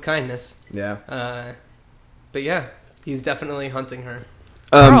 kill him with kindness. Yeah. But yeah, he's definitely hunting her.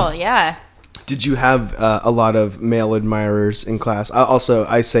 Girl, yeah. Did you have a lot of male admirers in class?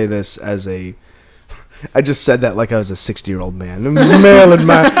 I say this as I just said that like I was a 60-year-old man. Male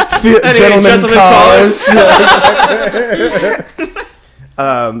admirer, gentlemen callers.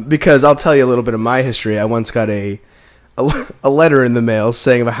 Because I'll tell you a little bit of my history. I once got a letter in the mail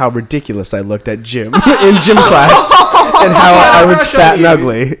saying about how ridiculous I looked at gym in gym class and how I was fat and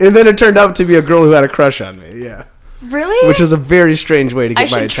ugly. And then it turned out to be a girl who had a crush on me. Yeah. Really? Which was a very strange way to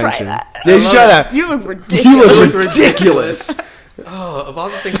get my attention. Try that. Yeah, you should try that. You look ridiculous. You look ridiculous. Oh, of all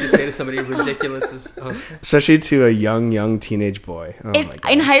the things to say to somebody, ridiculous is... Oh. Especially to a young teenage boy. Oh my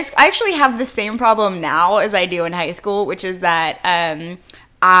God. In high school, I actually have the same problem now as I do in high school, which is that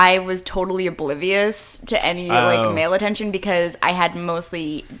I was totally oblivious to any like male attention because I had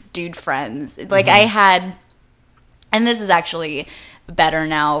mostly dude friends. Like I had, and this is actually better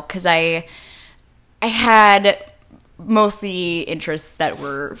now because I had mostly interests that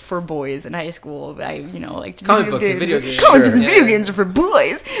were for boys in high school. I, like comic books and video games. Comic books and video games are for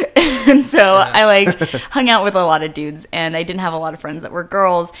boys. And so I like hung out with a lot of dudes and I didn't have a lot of friends that were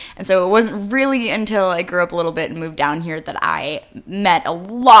girls. And so it wasn't really until I grew up a little bit and moved down here that I met a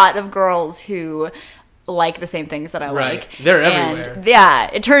lot of girls who like the same things that I like. They're everywhere. And yeah,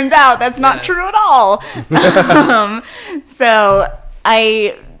 it turns out that's not true at all. So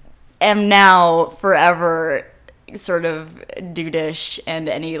I am now forever sort of dudeish, and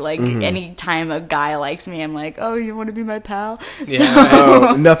any time a guy likes me, I'm like, oh, you want to be my pal?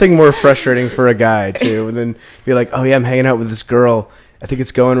 Yeah. Nothing more frustrating for a guy too, and then be like, oh yeah, I'm hanging out with this girl, I think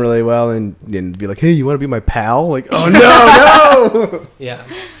it's going really well, and be like, hey, you want to be my pal? Like, oh no. Yeah.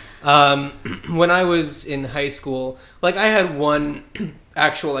 When I was in high school, like I had one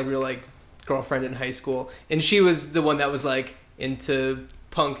actual real girlfriend in high school, and she was the one that was like into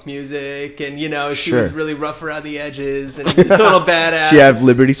punk music, and she was really rough around the edges and a total badass. She had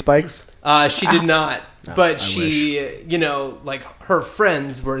Liberty Spikes? She did not, but I wish. Her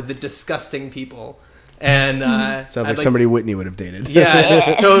friends were the disgusting people, and sounds like somebody Whitney would have dated.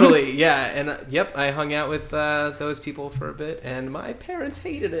 Yeah, totally. Yeah, and yep, I hung out with those people for a bit, and my parents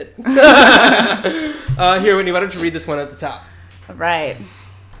hated it. Here, Whitney, why don't you read this one at the top? All right.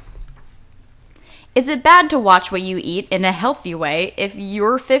 Is it bad to watch what you eat in a healthy way if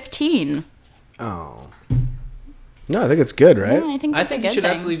you're 15? Oh. No, I think it's good, right? Yeah, I think you should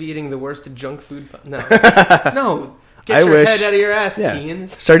thing. absolutely be eating the worst junk food. No. No. Get your head out of your ass,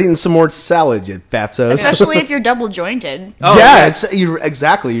 teens. Start eating some more salad, you fatzos. Especially if you're double jointed. Oh, yeah,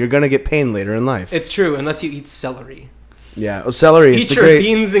 exactly. You're going to get pain later in life. It's true, unless you eat celery. Yeah, well, celery. Eat your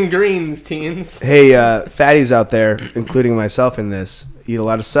beans and greens, teens. Hey, fatties out there, including myself in this, eat a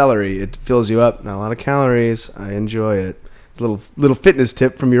lot of celery. It fills you up, not a lot of calories. I enjoy it. It's a little fitness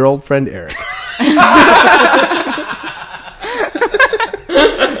tip from your old friend Eric.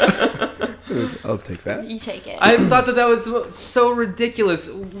 I'll take that. You take it. I thought that was so ridiculous.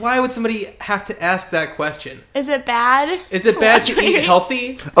 Why would somebody have to ask that question? Is it bad? Is it bad to eat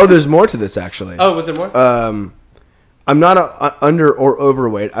healthy? Oh, there's more to this, actually. Oh, was there more? I'm not under or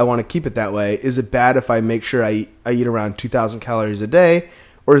overweight. I want to keep it that way. Is it bad if I make sure I eat around 2,000 calories a day?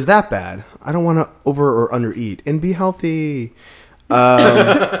 Or is that bad? I don't want to over or under eat and be healthy.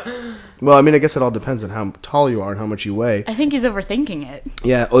 Well, I mean, I guess it all depends on how tall you are and how much you weigh. I think he's overthinking it.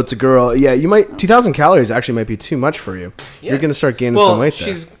 Yeah, well, it's a girl. Yeah, you might 2,000 calories actually might be too much for you. Yeah. You're going to start gaining some weight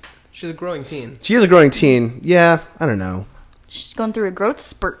there. She's a growing teen. She is a growing teen. Yeah, I don't know. She's going through a growth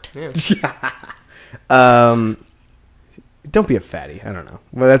spurt. Yeah. Don't be a fatty. I don't know.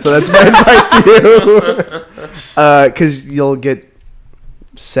 Well, that's my advice to you. Because you'll get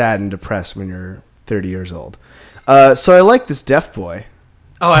sad and depressed when you're 30 years old. So I like this deaf boy.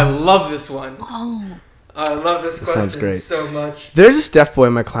 Oh, I love this one. Oh. I love this question sounds great. So much. There's this deaf boy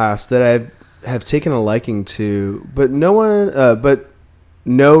in my class that I have taken a liking to, but no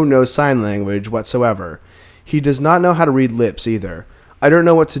sign language whatsoever. He does not know how to read lips either. I don't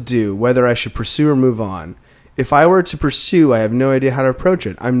know what to do, whether I should pursue or move on. If I were to pursue, I have no idea how to approach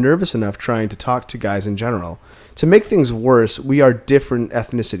it. I'm nervous enough trying to talk to guys in general. To make things worse, we are different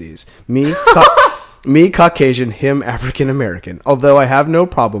ethnicities. Me, Caucasian, him, African American. Although I have no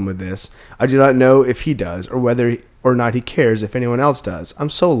problem with this, I do not know if he does or whether or not he cares if anyone else does. I'm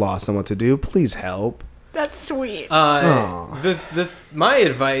so lost on what to do. Please help. That's sweet. My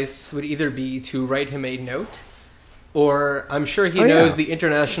advice would either be to write him a note, or I'm sure he knows the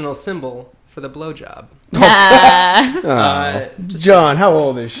international symbol for the blowjob. John, how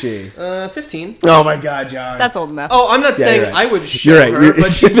old is she? 15. Oh my God, John. That's old enough. Oh, I'm not saying right. I would show her,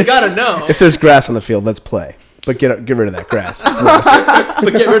 but she's got to know. If there's grass on the field, let's play. But get rid of that grass.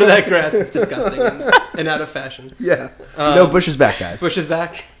 But get rid of that grass. It's disgusting and out of fashion. Yeah. No, Bush is back, guys. Bush is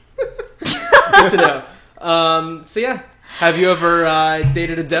back. Good to know. So yeah, have you ever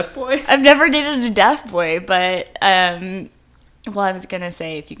dated a deaf boy? I've never dated a deaf boy, but well, I was going to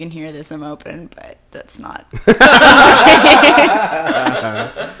say, if you can hear this, I'm open, but that's not.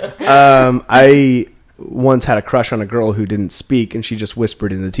 I once had a crush on a girl who didn't speak, and she just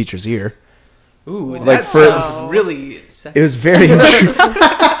whispered in the teacher's ear. Ooh, that sounds really sexy. It was very intriguing.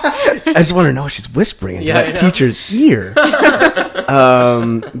 I just want to know what she's whispering into that teacher's ear.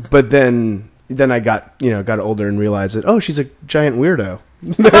 But then, then I got older and realized that she's a giant weirdo.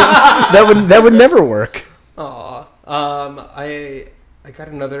 that would never work. Aw. I got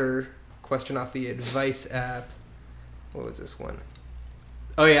another question off the advice app. What was this one?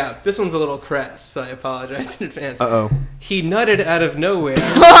 Oh yeah, this one's a little crass, so I apologize in advance. He nutted out of nowhere.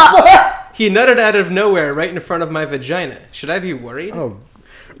 He nutted out of nowhere right in front of my vagina. Should I be worried? Oh,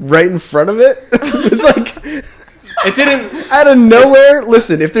 right in front of it? It's like it didn't out of nowhere.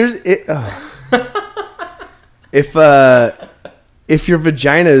 Listen, if there's if your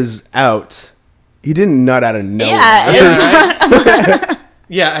vagina's out, he didn't nut out of nowhere. Yeah.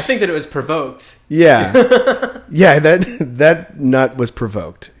 Yeah, I think that it was provoked. Yeah. Yeah, that nut was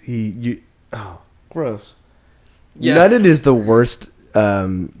provoked. Gross. Yeah. Nutted is the worst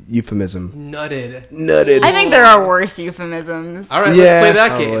euphemism. Nutted. I think there are worse euphemisms. All right, let's play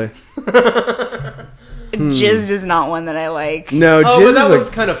that game. Jizz is not one that I like. No, jizz but that one's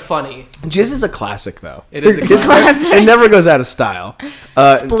kind of funny. Jizz is a classic, though. It is a classic. It never goes out of style.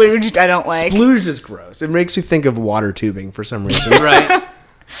 Splooged, I don't like. Splooged is gross. It makes me think of water tubing for some reason. Right.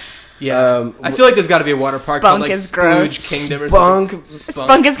 Yeah. I feel like there's got to be a water park called like Splooge Kingdom or something.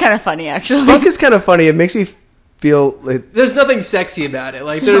 Spunk is kind of funny, actually. Spunk is kind of funny. It makes me feel like there's nothing sexy about it.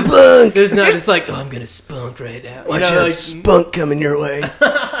 Like there's not just like, I'm gonna spunk right now. Watch out, like, spunk coming your way.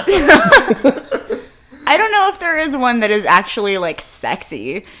 I don't know if there is one that is actually like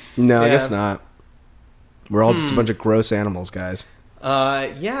sexy. No, I guess not. We're all just a bunch of gross animals, guys.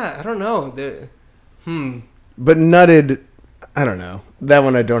 Yeah, I don't know. But nutted, I don't know. That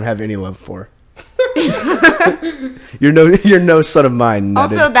one I don't have any love for. You're no son of mine. Nutted.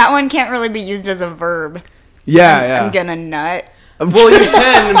 Also, that one can't really be used as a verb. Yeah, I'm gonna nut. Well, you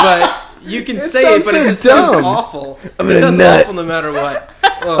can, but you can say it, but it just sounds awful. It sounds awful no matter what.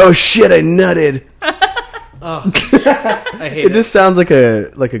 Oh shit! I nutted. Oh, I hate it. It just sounds like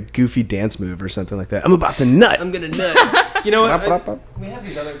a goofy dance move or something like that. I'm about to nut. I'm gonna nut. You know what? We have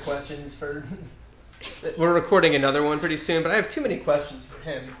these other questions for. We're recording another one pretty soon, but I have too many questions for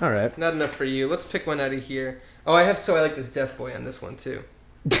him. All right. Not enough for you. Let's pick one out of here. Oh, I have So I Like This Deaf Boy on this one too.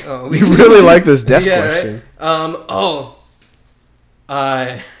 Oh, you really like this deaf question. Right?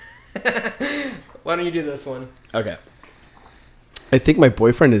 Why don't you do this one? Okay. I think my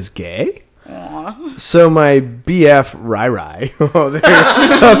boyfriend is gay. Aww. So my BF Rai.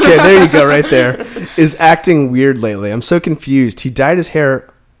 Okay, there you go, right there. Is acting weird lately. I'm so confused. He dyed his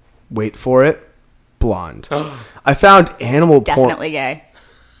hair. Wait for it. Blonde. I found animal porn. Definitely gay.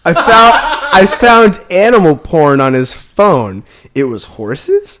 I found animal porn on his phone. It was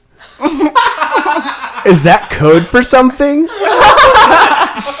horses? Is that code for something?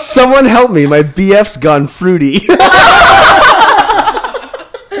 Someone help me. My BF's gone fruity.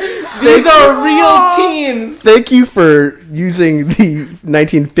 These are real teens. Thank you for using the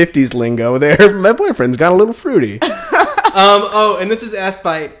 1950s lingo there. My boyfriend's gone a little fruity. And this is asked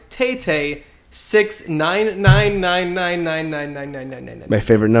by Tay 69999999999. My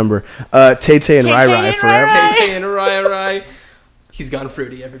favorite number. Tay and Rai forever. Tay and Rai. He's gone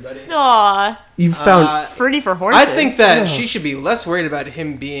fruity, everybody. Aww. You found fruity for horses. I think that she should be less worried about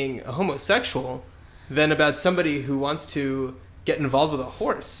him being a homosexual than about somebody who wants to get involved with a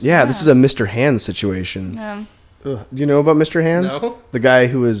horse. Yeah, this is a Mr. Hands situation. Yeah. Do you know about Mr. Hands? No. The guy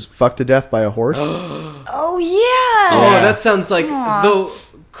who was fucked to death by a horse? Oh, yeah. Oh, that sounds like the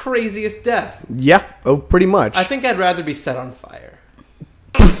craziest death. Yeah. Oh, pretty much. I think I'd rather be set on fire.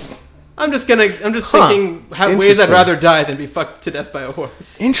 I'm just thinking ways I'd rather die than be fucked to death by a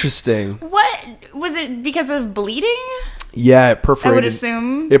horse. Interesting. What? Was it because of bleeding? Yeah, it perforated. I would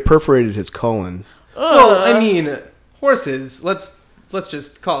assume. It perforated his colon. Well, I mean, horses, let's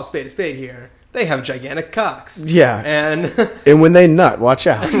just call a spade here. They have gigantic cocks. Yeah. And when they nut, watch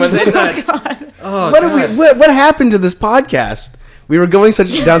out. When they nut. God. Oh, God. What happened to this podcast? We were going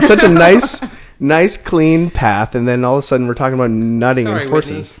down such a nice, clean path, and then all of a sudden we're talking about nutting and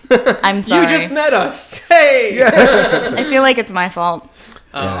horses. I'm sorry. You just met us. Hey! Yeah. I feel like it's my fault.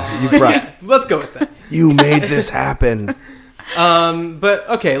 Let's go with that. You made this happen. But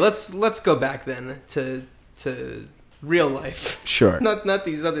okay, let's go back then to real life. Sure. Not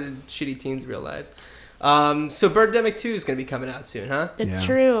these other shitty teens' real lives. So Birdemic 2 is going to be coming out soon, huh? It's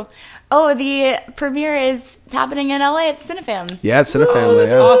true. Oh, the premiere is happening in LA at Cinefam. Yeah, it's Cinefam. Oh,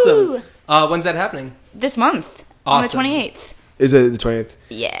 that's awesome. When's that happening? This month. Awesome. On the 28th. Is it the 20th?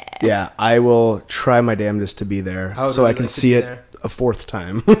 Yeah. Yeah, I will try my damnedest to be there so I can see it a fourth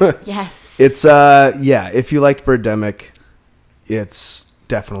time. Yes. It's, if you liked Birdemic, it's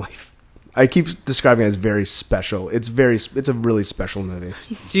definitely... I keep describing it as very special. It's a really special movie.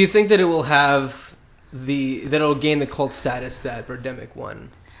 Do you think that it will have that it'll gain the cult status that Birdemic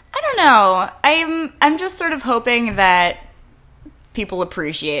won? I don't know. I'm just sort of hoping that people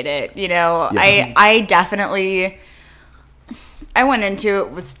appreciate it. You know, Yeah. I definitely, I went into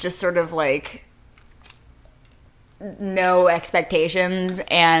it with just sort of like no expectations,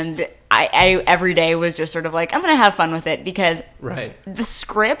 and I every day was just sort of like, I'm gonna have fun with it, because the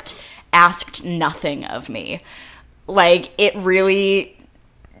script asked nothing of me. Like, it really,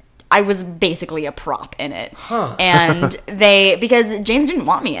 I was basically a prop in it. And because James didn't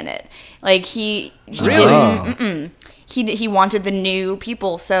want me in it. Like, he didn't, he wanted the new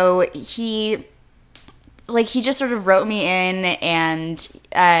people, so he just sort of wrote me in, and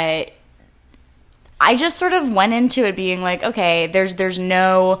I just sort of went into it being like, okay, there's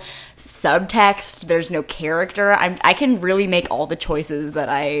no subtext, there's no character. I can really make all the choices that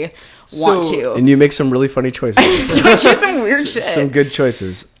I want to. And you make some really funny choices. So I choose some weird shit. Some good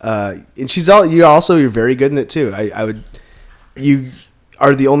choices. And you're very good in it too. You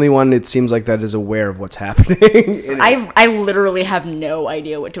are the only one, it seems like, that is aware of what's happening. I literally have no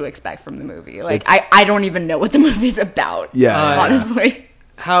idea what to expect from the movie. Like, I don't even know what the movie's about. Yeah. Honestly.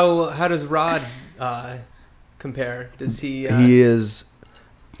 How does Rod compare? Does he? He is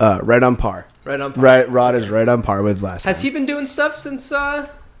right on par. Right on par. Rod is right on par with last time. Has he been doing stuff since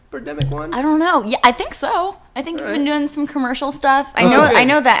Birdemic 1? I don't know. Yeah, I think so. I think he's been doing some commercial stuff. I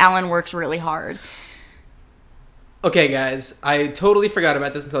know that Alan works really hard. Okay, guys, I totally forgot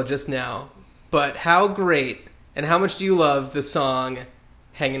about this until just now. But how great and how much do you love the song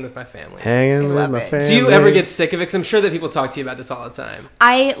 "Hanging with My Family"? Hanging with love my it. family. Do you ever get sick of it? Because I'm sure that people talk to you about this all the time.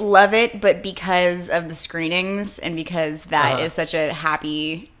 I love it, but because of the screenings and because that is such a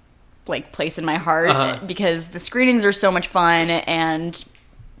happy place in my heart, because the screenings are so much fun, and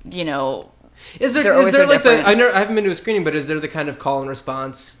you know, is there like different. I haven't been to a screening, but is there the kind of call and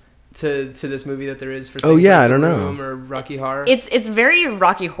response to this movie that there is for things like I don't The know. Room or Rocky Horror? It's very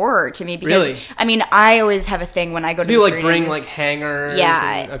Rocky Horror to me, because really? I mean, I always have a thing when I go to the you screenings. bring like hangers?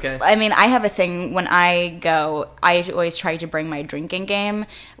 Yeah. Okay. I mean, I have a thing when I go. I always try to bring my drinking game,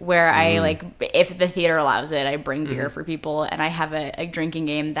 where I if the theater allows it, I bring beer for people, and I have a drinking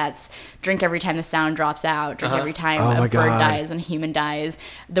game that's drink every time the sound drops out, drink every time a bird dies and a human dies.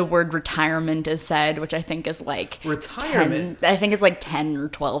 The word retirement is said, which I think is like retirement. 10, I think it's like 10 or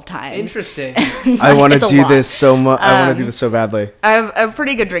 12 times. Interesting. I want to do this so much. I want to do this so badly. I have a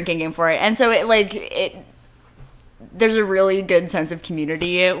pretty good drinking game for it, and so there's a really good sense of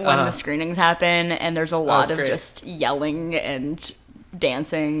community when the screenings happen, and there's a lot of just yelling and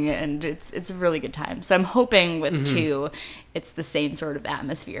dancing, and it's a really good time. So I'm hoping with 2, it's the same sort of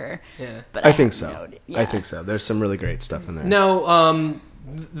atmosphere. Yeah, but I think so. I think so. There's some really great stuff in there. Now,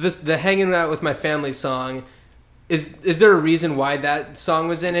 the "Hanging Out with My Family" song. Is there a reason why that song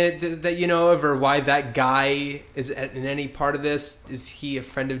was in it that you know of, or why that guy is in any part of this? Is he a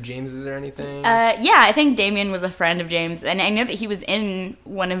friend of James's or anything? Yeah, I think Damien was a friend of James, and I know that he was in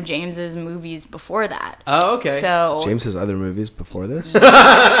one of James's movies before that. Oh, okay. So James has other movies before this? he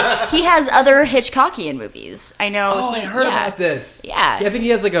has other Hitchcockian movies. I know. Oh, I heard about this. Yeah. I think he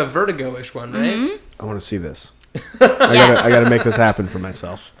has like a Vertigo-ish one, right? I want to see this. I gotta make this happen for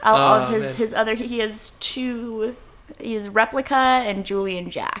myself. His other, he has 2. He has Replica and Julie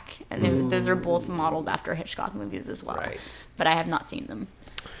and Jack, and those are both modeled after Hitchcock movies as well. Right. But I have not seen them.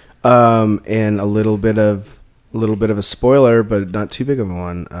 And a little bit of a spoiler, but not too big of a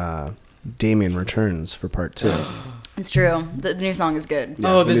one. Damien returns for part 2. It's true. The new song is good.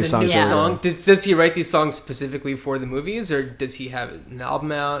 Yeah, there's a new good. song. Does he write these songs specifically for the movies, or does he have an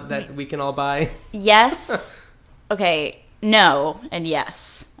album out that we can all buy? Yes. Okay. No and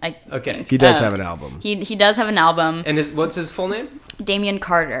yes. Okay. He does have an album. He does have an album. And what's his full name? Damien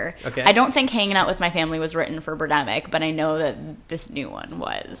Carter. Okay. I don't think "Hanging Out with My Family" was written for Birdemic, but I know that this new one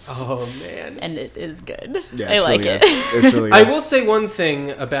was. Oh man. And it is good. Yeah, I like really it. It's really good. I will say one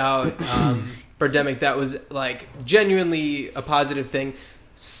thing about Birdemic that was like genuinely a positive thing.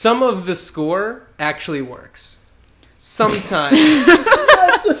 Some of the score actually works. Sometimes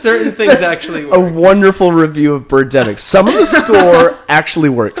certain things actually work. A wonderful review of Birdemic. Some of the score actually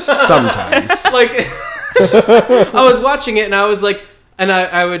works sometimes. Like, I was watching it and I was like, and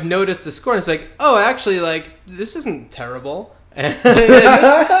I would notice the score and it's like, oh, actually, like, this isn't terrible. And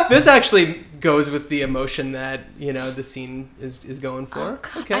this actually goes with the emotion that, you know, the scene is going for.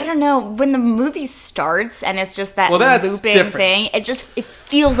 Okay. I don't know. When the movie starts and it's just that that's looping different. thing, it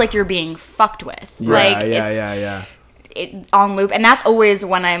feels like you're being fucked with. Yeah. It on loop, and that's always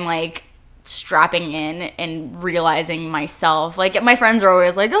when I'm like strapping in and realizing myself. Like, my friends are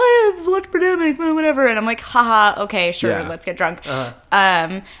always like, "Oh, let's watch Birdemic, whatever," and I'm like, "Haha, okay, sure, let's get drunk."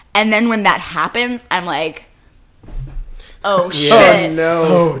 And then when that happens, I'm like, oh shit. Oh no.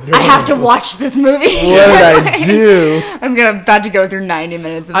 Oh no! I have to watch this movie. What did I do? I'm about to go through 90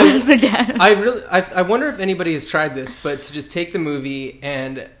 minutes of this again. I wonder if anybody has tried this, but to just take the movie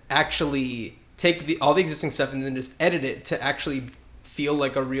and actually take all the existing stuff and then just edit it to actually feel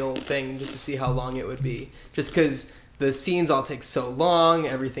like a real thing, just to see how long it would be. Just because the scenes all take so long,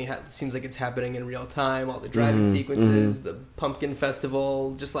 everything seems like it's happening in real time, all the driving sequences, the pumpkin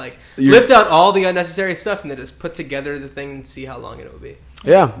festival, just like lift out all the unnecessary stuff and then just put together the thing and see how long it would be.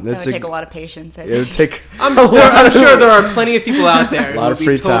 Yeah, That would take a lot of patience, I think. It would take. I'm sure there are plenty of people out there who would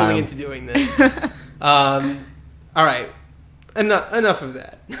be totally into doing this. All right. Enough of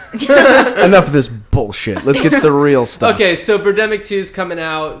that. Enough of this bullshit. Let's get to the real stuff. Okay, so Birdemic 2 is coming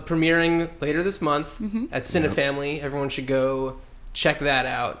out, premiering later this month at CineFamily. Everyone should go check that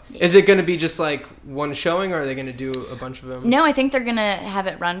out. Yeah. Is it going to be just like one showing, or are they going to do a bunch of them? No, I think they're going to have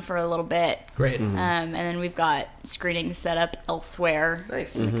it run for a little bit. Great. And then we've got screenings set up elsewhere in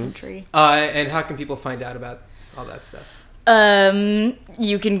the country. And how can people find out about all that stuff?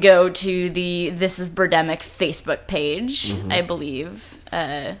 You can go to the This Is Birdemic Facebook page, I believe,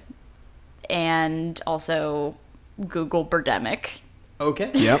 and also Google Birdemic.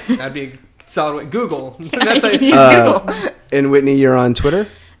 Okay. Yep. That'd be a solid way. Google. That's how you use Google. And Whitney, you're on Twitter?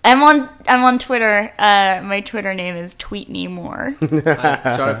 I'm on Twitter. My Twitter name is Whitney Moore.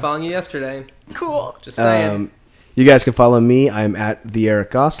 I started following you yesterday. Cool. Just saying. You guys can follow me. I'm at the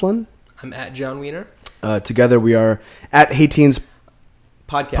Eric Goslin. I'm at John Wiener. Together we are at Hey Teens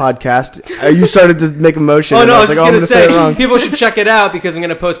Podcast. You started to make a motion. Oh no, I was like, just going to say, it wrong. people should check it out because I'm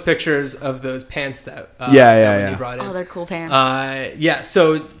going to post pictures of those pants that you brought in. Oh, they're cool pants.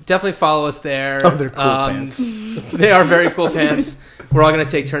 So definitely follow us there. Oh, they're cool pants. They are very cool pants. We're all going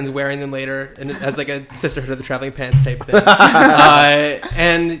to take turns wearing them later, and as like a Sisterhood of the Traveling Pants type thing.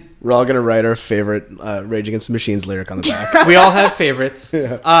 And we're all going to write our favorite Rage Against the Machines lyric on the back. we all have favorites.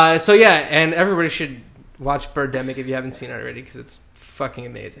 Yeah. And everybody should watch Birdemic if you haven't seen it already, because it's fucking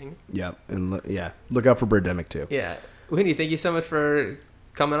amazing. Yeah, and look out for Birdemic too. Yeah. Whitney, thank you so much for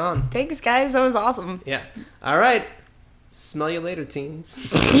coming on. Thanks, guys. That was awesome. Yeah. All right. Smell you later, teens.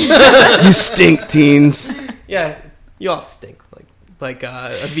 You stink, teens. Yeah, you all stink like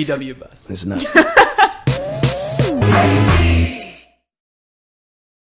a VW bus. It's not.